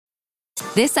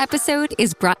This episode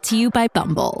is brought to you by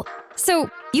Bumble. So,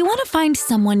 you want to find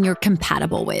someone you're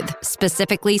compatible with,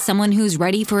 specifically someone who's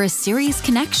ready for a serious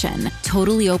connection,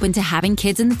 totally open to having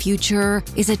kids in the future,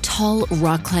 is a tall,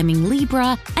 rock-climbing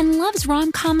Libra, and loves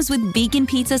rom-coms with vegan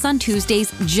pizzas on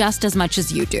Tuesdays just as much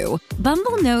as you do.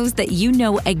 Bumble knows that you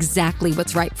know exactly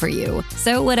what's right for you.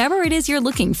 So whatever it is you're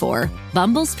looking for,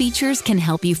 Bumble's features can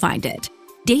help you find it.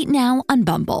 Date now on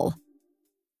Bumble.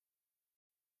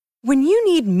 When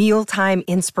you need mealtime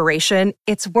inspiration,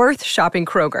 it's worth shopping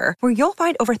Kroger, where you'll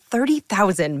find over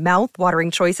 30,000 mouth-watering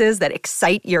choices that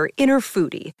excite your inner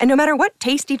foodie. And no matter what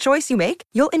tasty choice you make,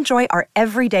 you'll enjoy our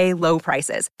everyday low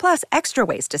prices, plus extra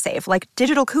ways to save, like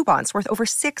digital coupons worth over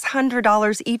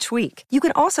 $600 each week. You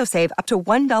can also save up to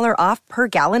 $1 off per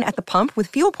gallon at the pump with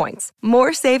fuel points.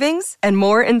 More savings and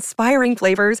more inspiring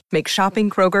flavors make shopping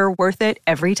Kroger worth it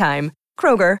every time.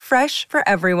 Kroger, fresh for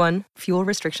everyone. Fuel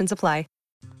restrictions apply.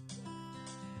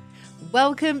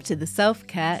 Welcome to the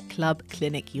Self-Care Club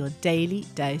Clinic, your daily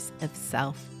dose of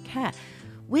self-care.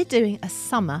 We're doing a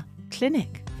summer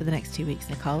clinic for the next 2 weeks,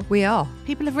 Nicole. We are.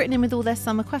 People have written in with all their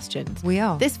summer questions. We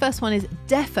are. This first one is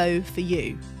defo for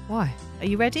you. Why? Are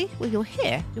you ready? Well, you'll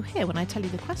hear when I tell you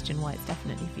the question why it's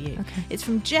definitely for you. Okay. It's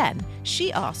from Jen.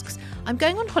 She asks, I'm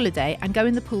going on holiday and go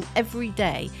in the pool every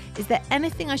day. Is there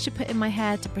anything I should put in my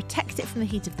hair to protect it from the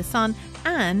heat of the sun?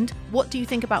 And what do you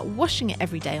think about washing it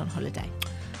every day on holiday?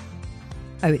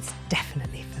 Oh, it's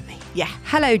definitely for me. Yeah.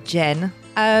 Hello, Jen.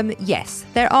 Yes,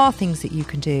 there are things that you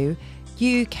can do.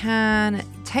 You can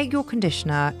take your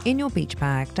conditioner in your beach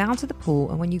bag down to the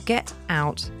pool, and when you get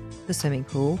out the swimming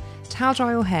pool, towel dry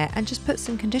your hair and just put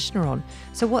some conditioner on.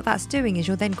 So what that's doing is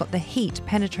you're then got the heat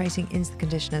penetrating into the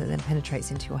conditioner that then penetrates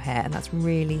into your hair, and that's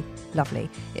really lovely.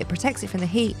 It protects it from the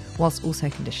heat whilst also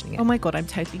conditioning it. Oh my God, I'm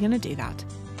totally going to do that.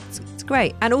 It's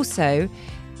great. And also,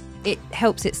 it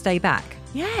helps it stay back.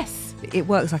 Yes. It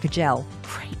works like a gel.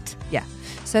 Great. Yeah.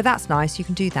 So that's nice. You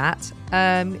can do that.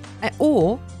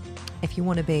 Or if you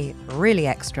want to be really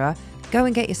extra, go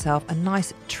and get yourself a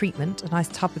nice treatment, a nice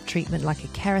tub of treatment like a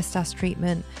Kerastase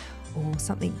treatment or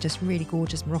something just really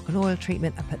gorgeous, Moroccan oil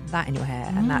treatment, and put that in your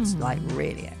hair. And that's like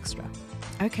really extra.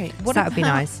 Okay. So that would be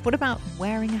nice. What about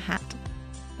wearing a hat?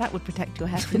 That would protect your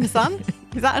hair from the sun.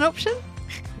 Is that an option?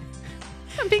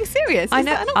 I'm being serious. I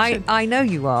know, that an option? I know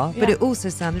you are, but Yeah. it also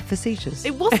sounded facetious.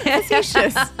 It wasn't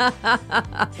facetious.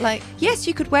 Like, yes,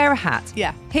 you could wear a hat.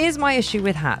 yeah. Here's my issue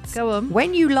with hats. Go on.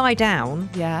 When you lie down,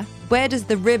 Yeah. where does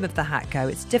the rim of the hat go?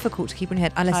 It's difficult to keep on your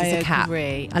head unless it's a cap.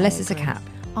 Agree. Unless I it's a agree. cap.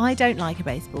 I don't like a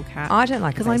baseball cap. I don't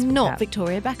like a because I'm baseball not cap.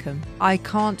 Victoria Beckham. I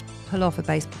can't pull off a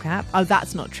baseball cap. Oh,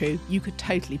 that's not true. You could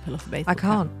totally pull off a baseball I cap.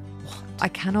 can't.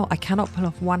 I cannot pull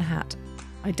off one hat.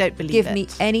 I don't believe Give it. me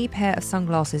any pair of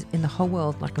sunglasses in the whole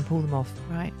world and I can pull them off.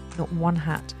 Right. Not one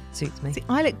hat suits me. See,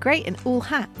 I look great in all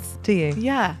hats. Do you?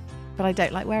 Yeah. But I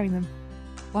don't like wearing them.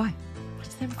 Why?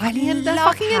 They're I fucking, they're love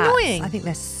fucking hats. annoying. I think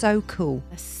they're so cool.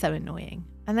 They're so annoying.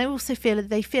 And they also feel a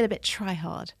bit try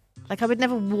hard. Like I would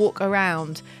never walk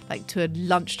around like to a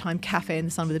lunchtime cafe in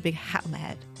the sun with a big hat on my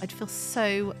head. I'd feel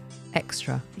so,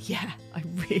 Extra. yeah, I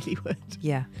really would.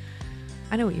 Yeah.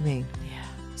 I know what you mean. Yeah.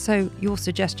 So your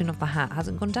suggestion of the hat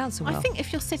hasn't gone down so well. I think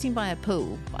if you're sitting by a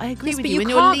pool, I agree Yes, with but you. you When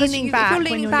can't, you're 'cause leaning if back, you're when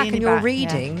leaning you're back leaning and you're back,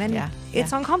 reading, then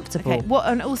it's uncomfortable.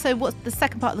 Okay. What's the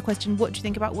second part of the question? What do you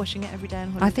think about washing it every day on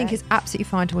holiday? I think it's absolutely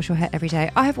fine to wash your hair every day.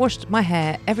 I have washed my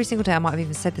hair every single day. I might have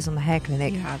even said this on the hair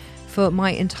clinic. You have. For my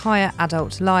entire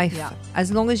adult life. Yeah.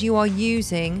 As long as you are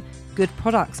using good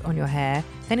products on your hair,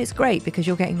 then it's great because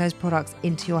you're getting those products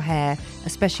into your hair,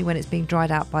 especially when it's being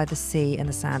dried out by the sea and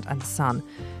the sand and the sun.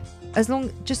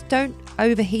 Just don't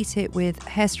overheat it with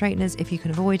hair straighteners if you can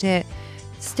avoid it.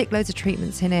 Stick loads of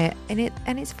treatments in it and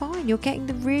it's fine. You're getting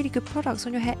the really good products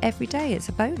on your hair every day. It's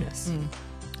a bonus.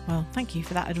 Well, thank you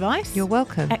for that advice. You're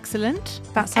welcome. Excellent.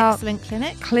 That's our excellent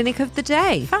clinic. Clinic of the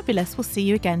day. Fabulous. We'll see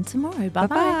you again tomorrow. Bye-bye.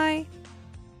 Bye-bye.